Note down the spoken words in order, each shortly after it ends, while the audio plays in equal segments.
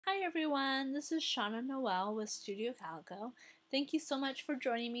Hi everyone, this is Shanna Noel with Studio Calico. Thank you so much for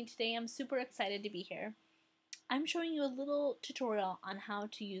joining me today. I'm super excited to be here. I'm showing you a little tutorial on how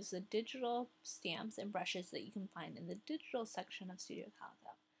to use the digital stamps and brushes that you can find in the digital section of Studio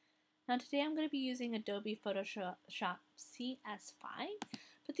Calico. Now today I'm going to be using Adobe Photoshop CS5,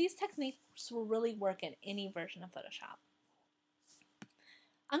 but these techniques will really work in any version of Photoshop.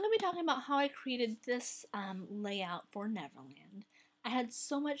 I'm going to be talking about how I created this layout for Neverland. I had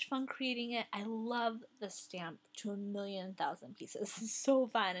so much fun creating it. I love the stamp to a million thousand pieces. It's so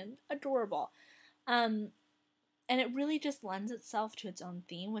fun and adorable. And it really just lends itself to its own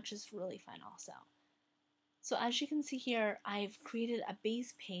theme, which is really fun also. So as you can see here, I've created a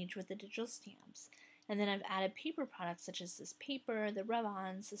base page with the digital stamps. And then I've added paper products such as this paper, the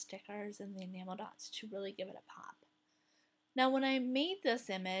rub-ons, the stickers, and the enamel dots to really give it a pop. Now when I made this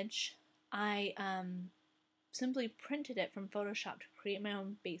image, I simply printed it from Photoshop to create my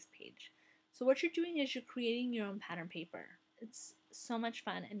own base page. So what you're doing is you're creating your own pattern paper. It's so much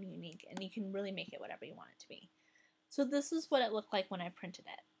fun and unique, and you can really make it whatever you want it to be. So this is what it looked like when I printed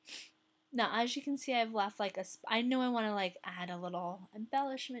it. Now as you can see, I've left I know I want to add a little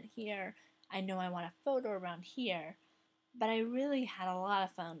embellishment here. I know I want a photo around here, but I really had a lot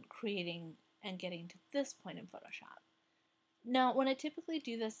of fun creating and getting to this point in Photoshop. Now, when I typically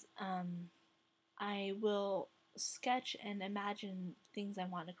do this, I will sketch and imagine things I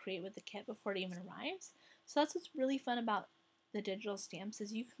want to create with the kit before it even arrives. So that's what's really fun about the digital stamps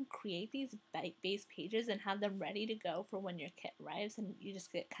is you can create these base pages and have them ready to go for when your kit arrives, and you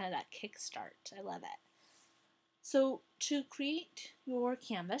just get kind of that kickstart. I love it. So to create your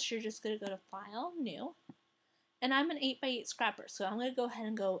canvas, you're just going to go to File, New. And I'm an 8x8 scrapper, so I'm going to go ahead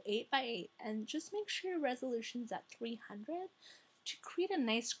and go 8x8 and just make sure your resolution's at 300 to create a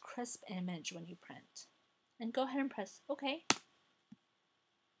nice crisp image when you print. And go ahead and press OK.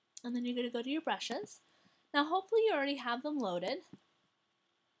 And then you're going to go to your brushes. Now hopefully you already have them loaded.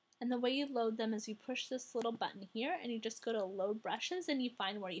 And the way you load them is you push this little button here and you just go to Load Brushes and you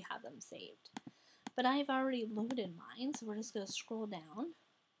find where you have them saved. But I've already loaded mine, so we're just going to scroll down.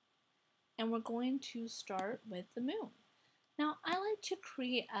 And we're going to start with the moon. Now I like to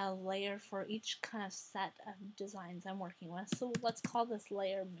create a layer for each kind of set of designs I'm working with, so let's call this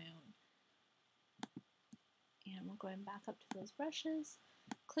layer moon. And we're going back up to those brushes,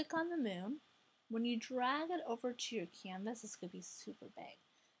 click on the moon. When you drag it over to your canvas, it's going to be super big.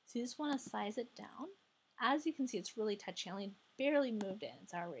 So you just want to size it down. As you can see, it's really touchy. I only barely moved it,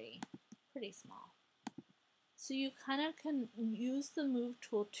 it's already pretty small. So you kind of can use the move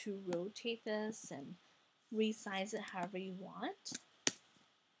tool to rotate this and resize it however you want.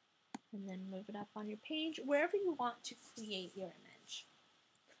 And then move it up on your page, wherever you want to create your image.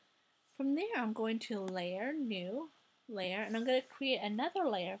 From there, I'm going to Layer, New, Layer, and I'm going to create another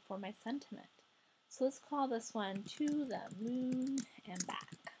layer for my sentiment. So let's call this one To the Moon and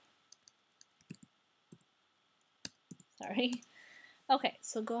Back. Sorry. Okay,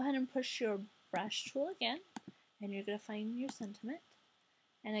 so go ahead and push your brush tool again. And you're going to find your sentiment.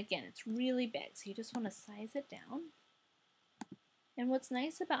 And again, it's really big, so you just want to size it down. And what's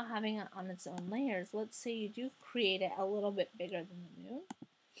nice about having it on its own layers, let's say you do create it a little bit bigger than the moon,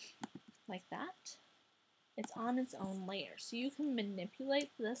 like that. It's on its own layer, so you can manipulate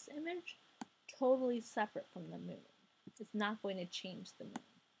this image totally separate from the moon. It's not going to change the moon.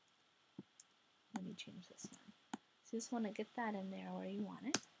 Let me change this one. So you just want to get that in there where you want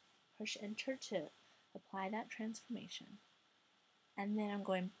it. Push Enter to apply that transformation. And then I'm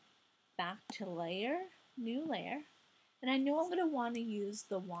going back to Layer, New Layer. And I know I'm going to want to use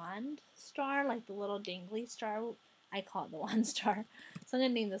the wand star, like the little dingly star. I call it the wand star. So I'm going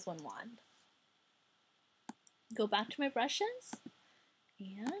to name this one Wand. Go back to my brushes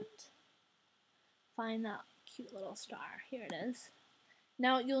and find that cute little star. Here it is.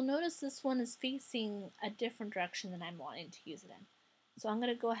 Now you'll notice this one is facing a different direction than I'm wanting to use it in. So I'm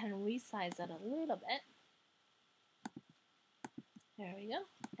going to go ahead and resize that a little bit. There we go.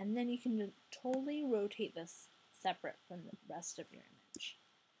 And then you can totally rotate this separate from the rest of your image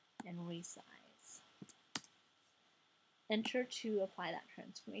and resize. Enter to apply that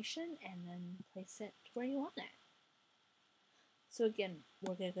transformation and then place it where you want it. So again,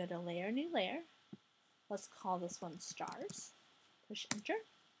 we're going to go to Layer, New Layer. Let's call this one Stars. Push Enter.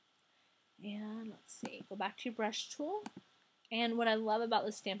 And let's see, go back to your brush tool. And what I love about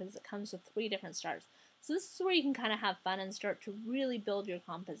this stamp is it comes with 3 different stars. So this is where you can kind of have fun and start to really build your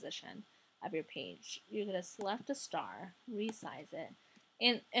composition of your page. You're going to select a star, resize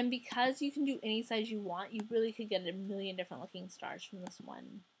it, and because you can do any size you want, you really could get a million different looking stars from this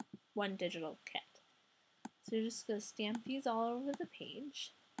one digital kit. So you're just going to stamp these all over the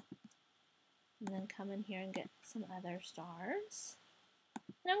page. and then come in here and get some other stars.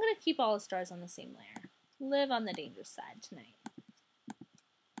 And I'm going to keep all the stars on the same layer. Live on the dangerous side tonight.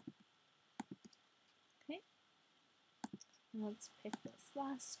 Okay. And let's pick this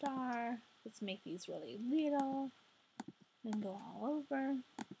last star. Let's make these really little and go all over.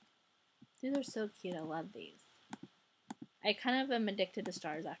 These are so cute. I love these. I kind of am addicted to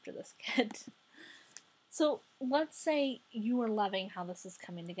stars after this kit. So let's say you are loving how this is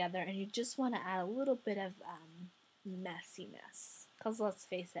coming together and you just want to add a little bit of messiness. Because let's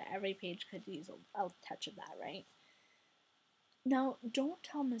face it, every page could use a touch of that, right? Now, don't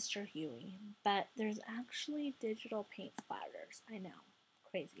tell Mr. Huey, but there's actually digital paint splatters. I know,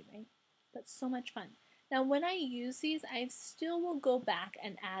 crazy, right? But so much fun. Now, when I use these, I still will go back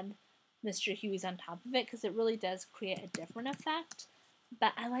and add Mr. Huey's on top of it because it really does create a different effect.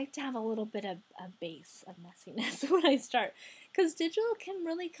 But I like to have a little bit of a base of messiness when I start because digital can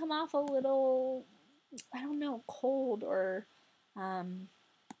really come off a little, I don't know, cold or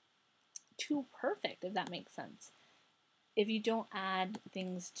too perfect, if that makes sense, if you don't add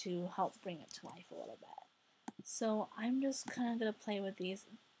things to help bring it to life a little bit. So I'm just kind of going to play with these.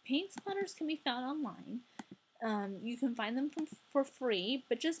 Paint splatters can be found online. You can find them for free,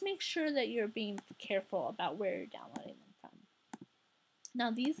 but just make sure that you're being careful about where you're downloading them from. Now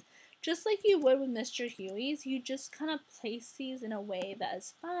these, just like you would with Mr. Huey's, you just kind of place these in a way that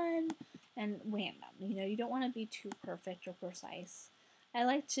is fun and random. You know, you don't want to be too perfect or precise. I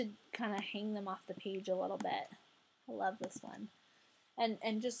like to kind of hang them off the page a little bit. I love this one.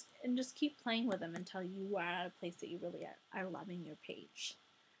 And just keep playing with them until you are at a place that you really are loving your page.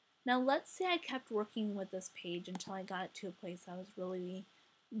 Now let's say I kept working with this page until I got it to a place I was really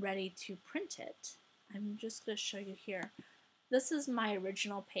ready to print it. I'm just going to show you here. This is my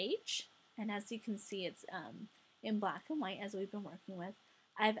original page, and as you can see, it's in black and white as we've been working with.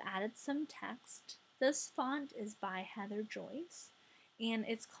 I've added some text. This font is by Heather Joyce, and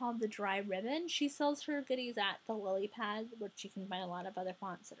it's called the Dry Ribbon. She sells her goodies at the Lily Pad, which you can find a lot of other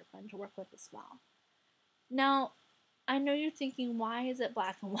fonts that are fun to work with as well. Now, I know you're thinking, why is it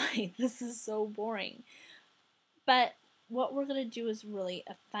black and white? This is so boring. But what we're going to do is really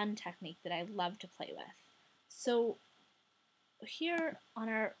a fun technique that I love to play with. So here on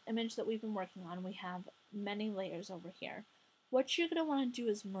our image that we've been working on, we have many layers over here. What you're going to want to do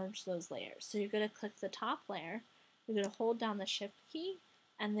is merge those layers. So you're going to click the top layer, you're going to hold down the shift key,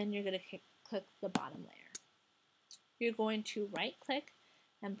 and then you're going to click the bottom layer. You're going to right click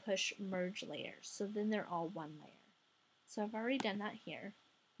and push merge layers. So then they're all one layer. So I've already done that here.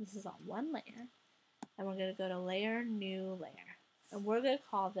 This is all one layer. And we're going to go to layer, new layer. And we're going to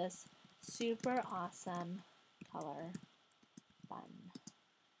call this super awesome color fun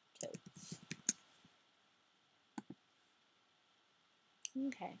totes.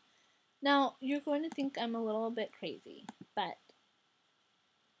 Okay. Now you're going to think I'm a little bit crazy, but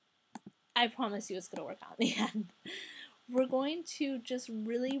I promise you it's going to work out in the end. We're going to just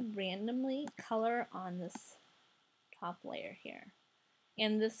really randomly color on this top layer here.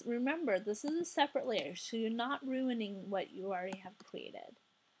 And this, remember, this is a separate layer, so you're not ruining what you already have created.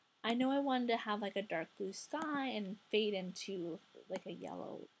 I know I wanted to have like a dark blue sky and fade into like a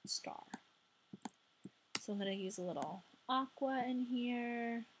yellow star. So I'm going to use a little aqua in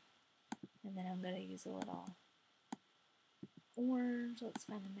here, and then I'm going to use a little orange. Let's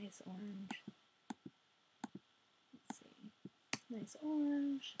find a nice orange. Let's see, nice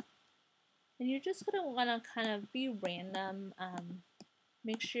orange. And you're just going to want to kind of be random.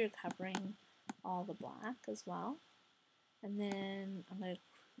 Make sure you're covering all the black as well. And then I'm going to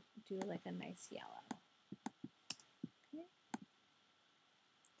do like a nice yellow. Okay.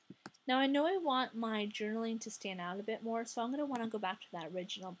 Now I know I want my journaling to stand out a bit more, so I'm going to want to go back to that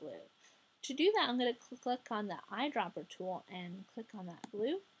original blue. To do that, I'm going to click on the eyedropper tool and click on that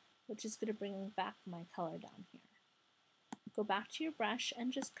blue, which is going to bring back my color down here. Go back to your brush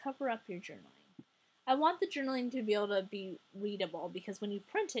and just cover up your journaling. I want the journaling to be able to be readable because when you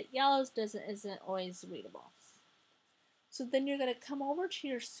print it, yellows isn't always readable. So then you're going to come over to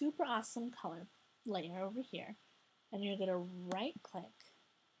your super awesome color layer over here, and you're going to right click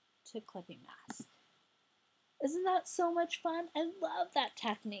to clipping mask. Isn't that so much fun? I love that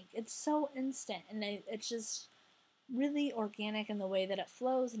technique. It's so instant, and it's just really organic in the way that it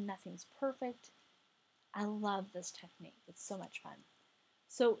flows, and nothing's perfect. I love this technique. It's so much fun.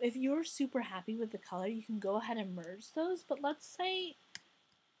 So if you're super happy with the color, you can go ahead and merge those, but let's say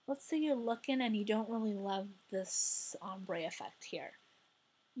you're looking and you don't really love this ombre effect here.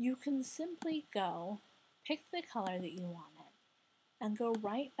 You can simply go pick the color that you wanted and go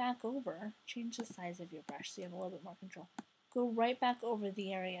right back over, change the size of your brush so you have a little bit more control, go right back over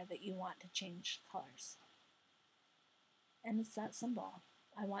the area that you want to change colors. And it's that simple.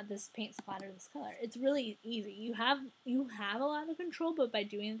 I want this paint splatter this color. It's really easy. You have a lot of control, but by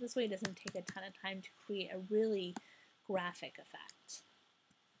doing it this way, it doesn't take a ton of time to create a really graphic effect.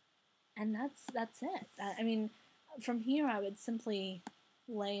 And that's it. I mean, from here I would simply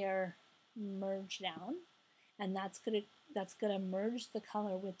layer merge down, and that's gonna merge the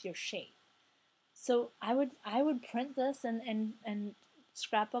color with your shape. So I would print this and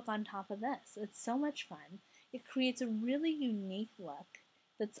scrapbook on top of this. It's so much fun. It creates a really unique look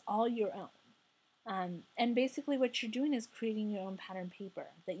that's all your own. And basically what you're doing is creating your own pattern paper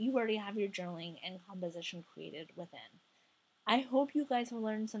that you already have your journaling and composition created within. I hope you guys have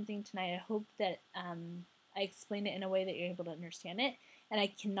learned something tonight. I hope that I explained it in a way that you're able to understand it, and I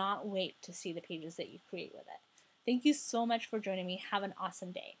cannot wait to see the pages that you create with it. Thank you so much for joining me. Have an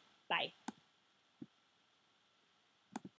awesome day. Bye.